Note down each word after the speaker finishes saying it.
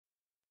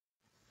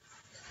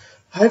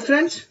Hi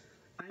friends,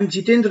 I'm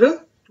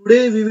Jitendra.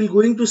 Today we will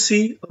going to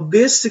see a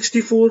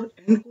BASE64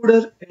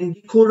 encoder and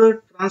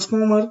decoder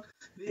transformer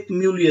with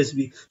Mule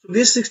ESB. So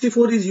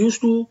BASE64 is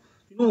used to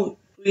to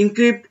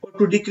encrypt or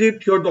to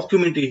decrypt your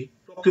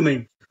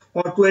document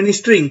or to any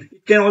string.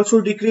 It can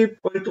also decrypt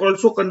or it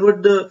also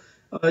convert the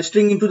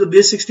string into the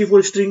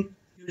BASE64 string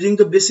using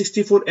the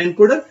BASE64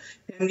 encoder,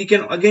 and we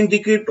can again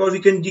decrypt or we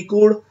can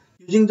decode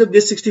using the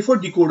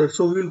BASE64 decoder.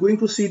 So we will going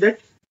to see that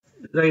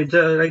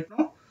right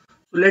now.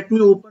 So let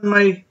me open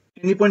my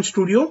Anypoint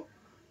Studio.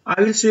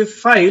 I will say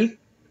File,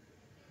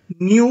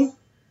 New,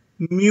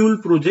 Mule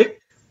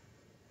Project.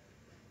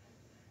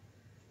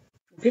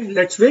 Okay,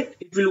 let's wait.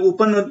 It will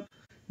open a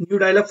new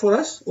dialog for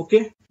us.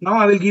 Okay, now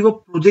I will give a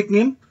project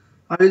name.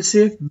 I will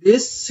say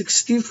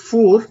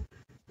BASE64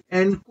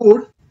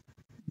 Encode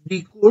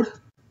Decode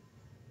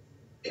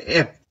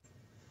App.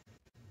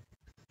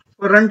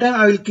 For runtime,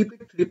 I will keep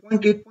it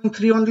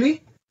 3.8.3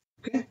 only.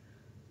 Okay,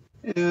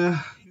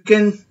 you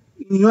can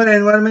in your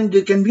environment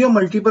there can be a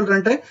multiple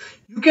runtime.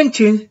 You can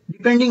change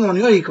depending on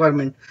your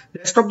requirement.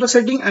 Rest of the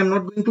setting I am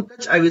not going to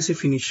touch. I will say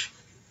finish.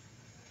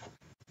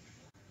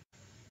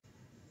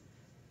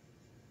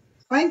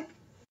 Fine.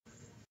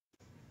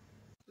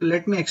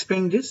 Let me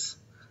explain this.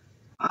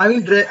 I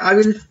will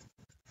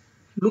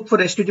look for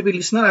HTTP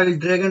listener. I will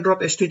drag and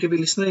drop HTTP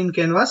listener in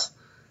canvas.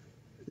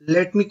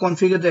 Let me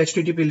configure the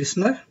HTTP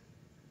listener.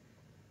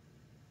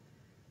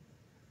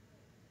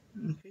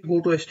 Okay,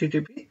 go to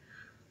HTTP,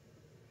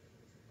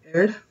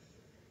 add,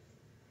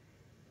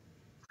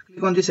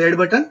 click on this add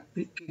button,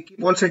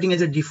 keep all setting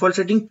as a default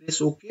setting,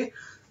 press OK.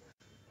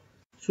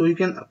 So you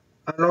can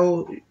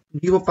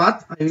give a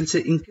path. I will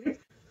say encrypt.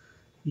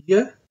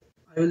 Here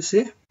I will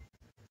say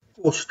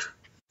post.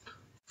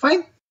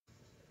 Fine.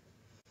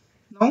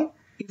 Now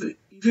if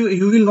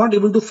you will not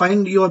able to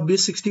find your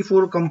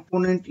BASE64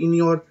 component in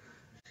your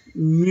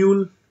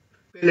Mule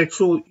palette,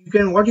 so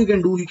what you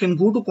can do, you can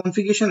go to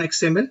configuration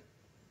XML.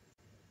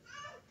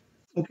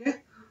 Okay,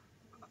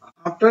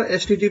 after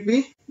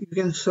HTTP you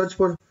can search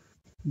for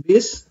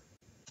base,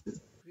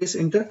 press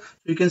enter.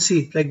 So you can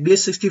see like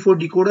BASE64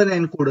 decoder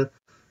and encoder.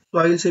 So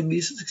I will say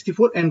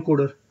BASE64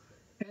 encoder,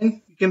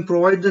 and you can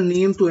provide the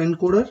name to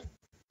encoder.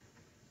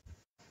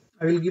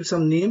 I will give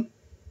some name.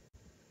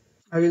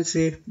 I will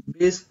say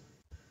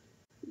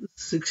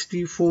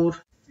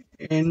BASE64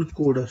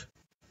 encoder,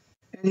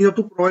 and you have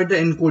to provide the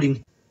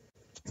encoding.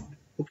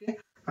 Okay,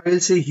 I will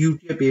say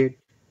UTF-8.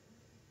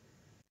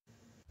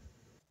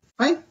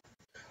 Fine.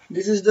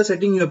 This is the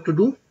setting you have to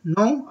do.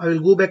 Now I will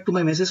go back to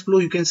my message flow.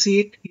 You can see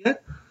it here,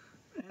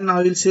 and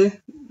I will say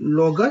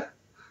logger.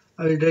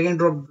 I will drag and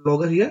drop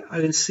logger here.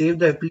 I will save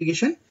the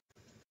application.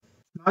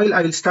 Now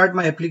I will start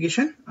my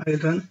application. I will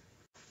run.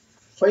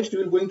 First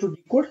we will going to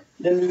decode.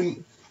 Then we will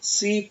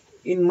see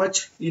in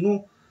much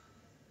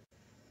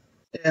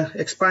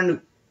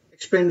expand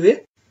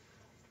way.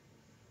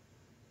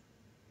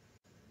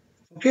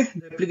 Okay,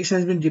 the application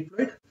has been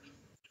deployed.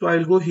 So I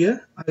will go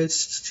here. I will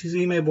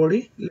see my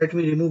body. Let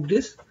me remove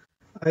this.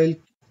 I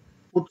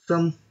will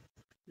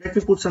let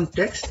me put some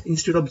text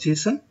instead of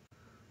JSON.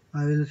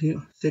 I will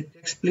say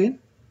text plain.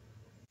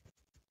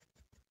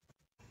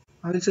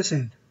 I will say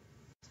send.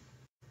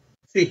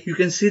 See, you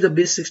can see the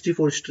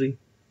BASE64 string.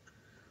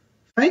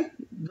 Fine.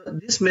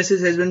 This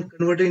message has been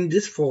converted in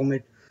this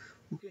format.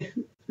 Okay.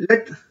 We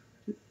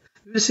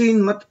will see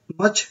in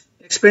much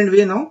expand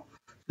way now.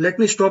 Let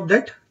me stop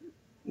that.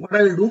 What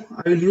I will do,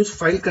 I will use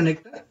file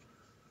connector.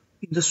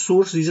 In the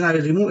source region, I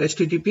will remove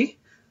HTTP.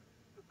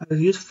 I will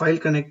use file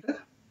connector.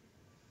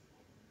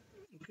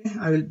 Okay,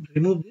 I will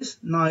remove this.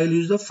 Now I will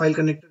use the file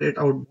connector at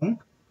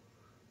outbound.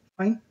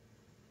 Fine.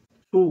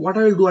 So what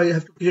I will do, I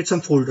have to create some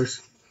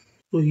folders.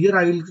 So here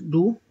I will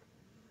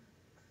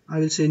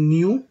say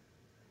new.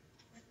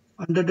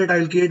 Under that I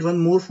will create one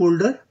more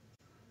folder.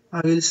 I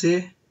will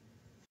say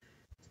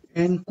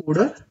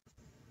encoder.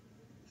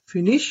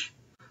 Finish.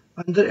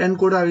 Under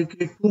encoder I will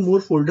create two more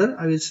folder.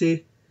 I will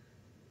say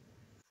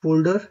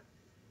folder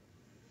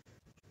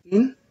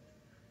in.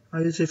 I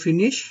will say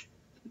finish.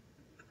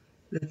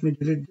 Let me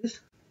delete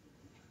this.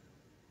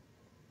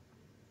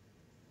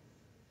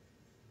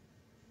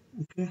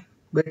 Okay,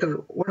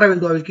 better. What I will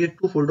do, I will create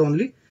two folder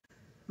only.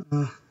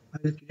 I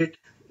will create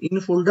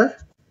in folder.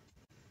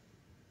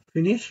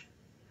 Finish.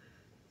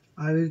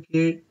 I will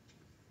create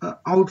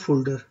out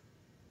folder.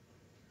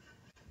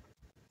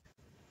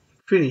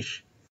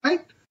 Finish.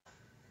 Right.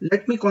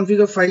 Let me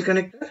configure file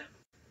connector.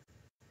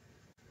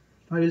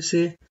 I will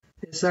say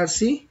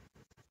src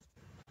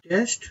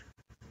test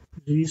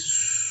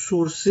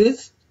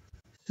resources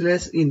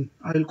 /in.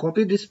 I will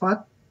copy this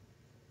path.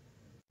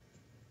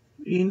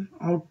 In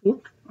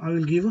output I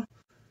will give out.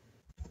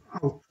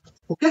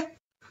 Okay,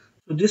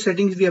 so this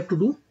settings we have to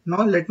do.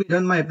 Now let me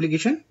run my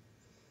application.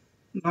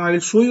 Now I will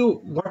show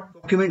you what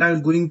document I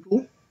will going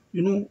to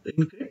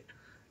encrypt.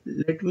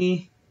 Let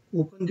me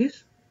open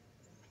this.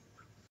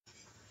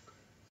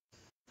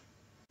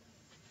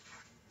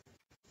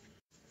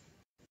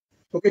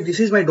 Okay, this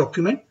is my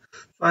document.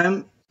 So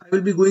I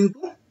will be going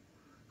to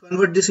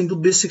convert this into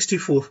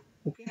BASE64.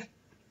 Okay,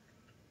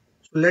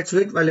 So let's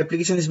wait while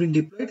application is being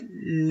deployed.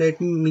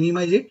 Let me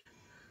minimize it.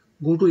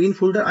 Go to in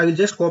folder. I will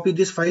just copy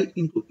this file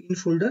into in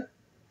folder.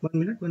 1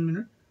 minute, 1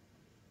 minute.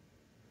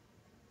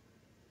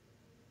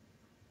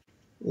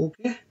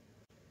 Okay.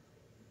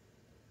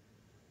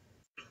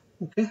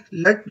 Okay.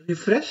 Let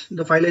refresh.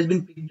 The file has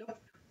been picked up.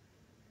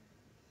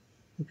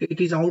 Okay.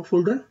 It is out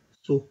folder.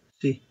 So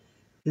see,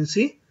 you can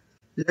see.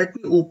 Let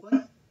me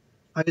open.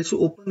 I also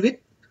open with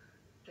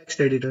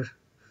text editor.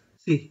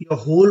 See, your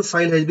whole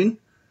file has been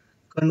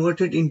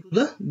converted into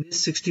the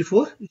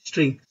BASE64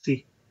 string.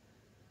 See,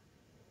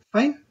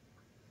 fine.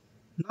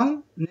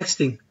 Now next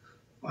thing,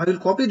 I will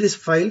copy this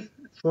file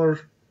and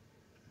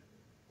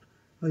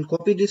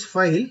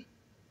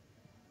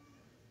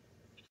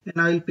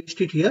I will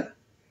paste it here.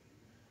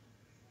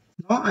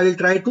 Now I will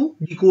try to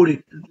decode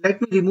it.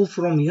 Let me remove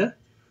from here.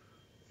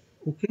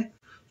 Okay.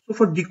 So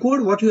for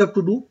decode, what you have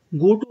to do,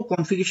 go to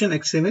configuration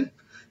XML.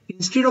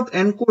 Instead of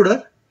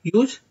encoder,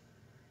 use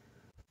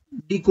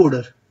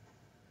decoder.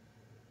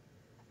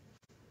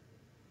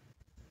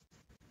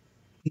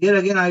 Here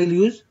again I will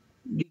use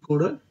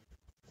decoder.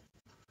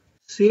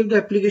 Save the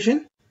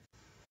application.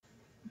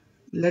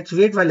 Let's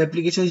wait while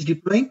application is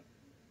deploying.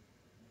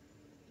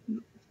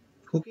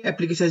 Okay,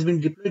 application has been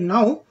deployed.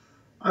 Now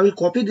I will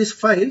copy this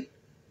file.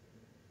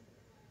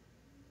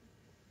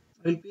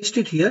 I will paste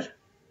it here.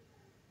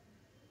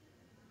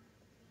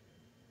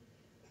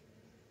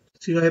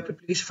 See, your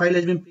application file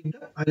has been picked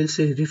up. I will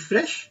say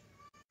refresh.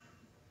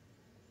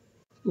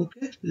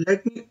 Okay,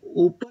 let me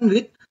open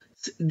with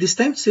this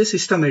time say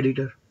system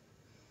editor.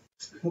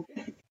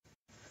 Okay,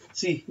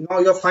 see, now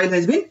your file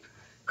has been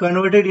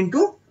converted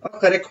into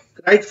a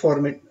right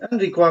format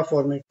and required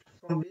format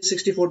from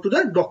BASE64 to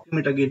the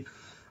document again.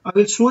 I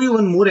will show you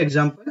one more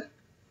example.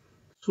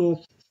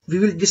 So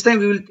this time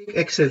we will take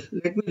Excel.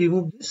 Let me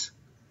remove this.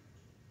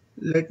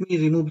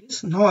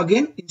 Now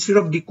again, instead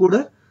of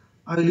decoder,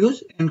 I will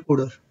use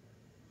encoder.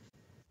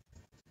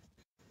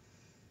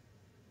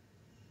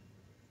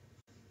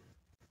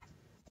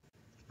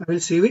 I will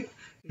save it.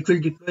 It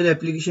will deploy the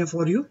application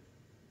for you.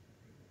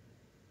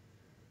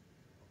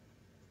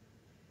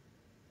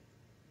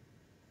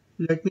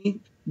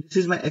 This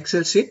is my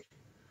Excel sheet.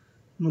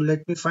 Now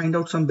let me find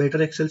out some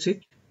better Excel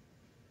sheet.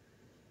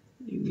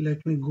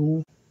 Let me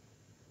go.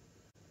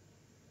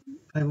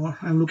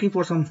 I'm looking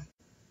for some.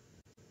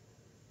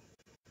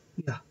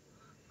 Yeah,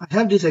 I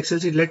have this Excel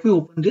sheet. Let me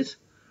open this.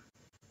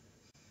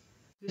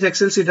 This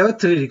Excel sheet has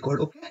 3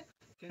 records. Okay,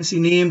 you can see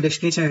name,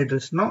 destination,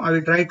 address. Now I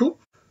will try to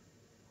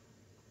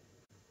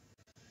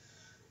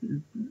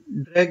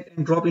drag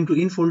and drop into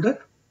in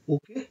folder.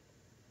 Okay,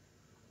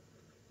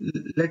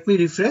 let me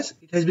refresh.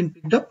 It has been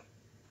picked up.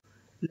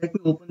 Let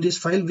me open this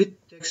file with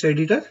text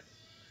editor.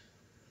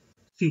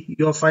 See,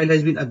 your file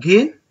has been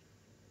again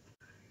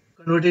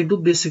converted into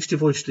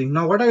BASE64 string.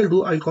 Now what I will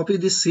do, I will copy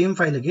this same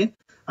file again.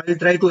 I will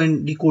try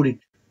to decode it.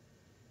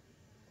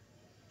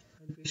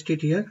 I will paste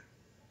it here.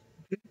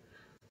 Okay,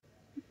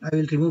 I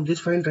will remove this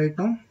file right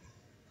now.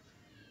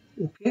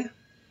 Okay,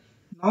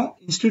 now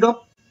instead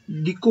of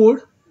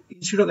encode,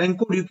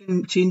 you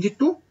can change it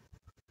to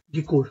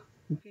decode.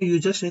 Okay, you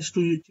just have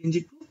to change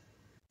it to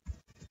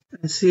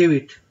and save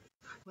it.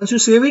 Once you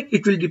save it,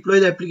 it will deploy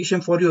the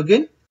application for you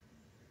again.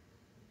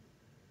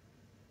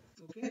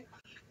 Okay,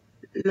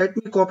 let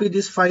me copy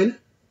this file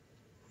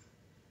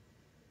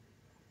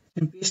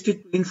and paste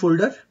it in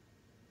folder.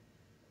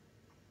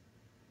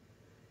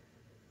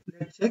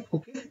 Let's check.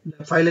 Okay,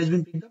 the file has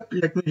been picked up.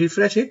 Let me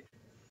refresh it.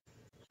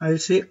 I will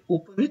say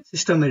open with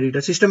system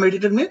editor. System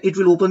editor means it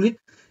will open with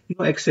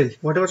Excel,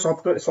 whatever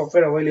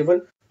software available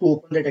to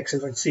open that Excel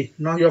file. See,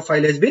 now your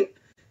file has been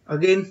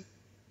again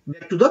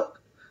back to the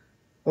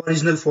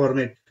original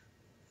format.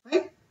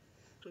 Right?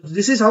 So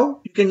this is how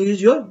you can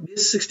use your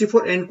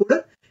BASE64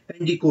 encoder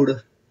and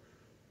decoder.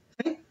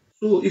 Right?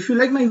 So if you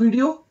like my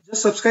video,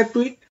 just subscribe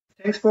to it.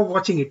 Thanks for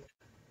watching it.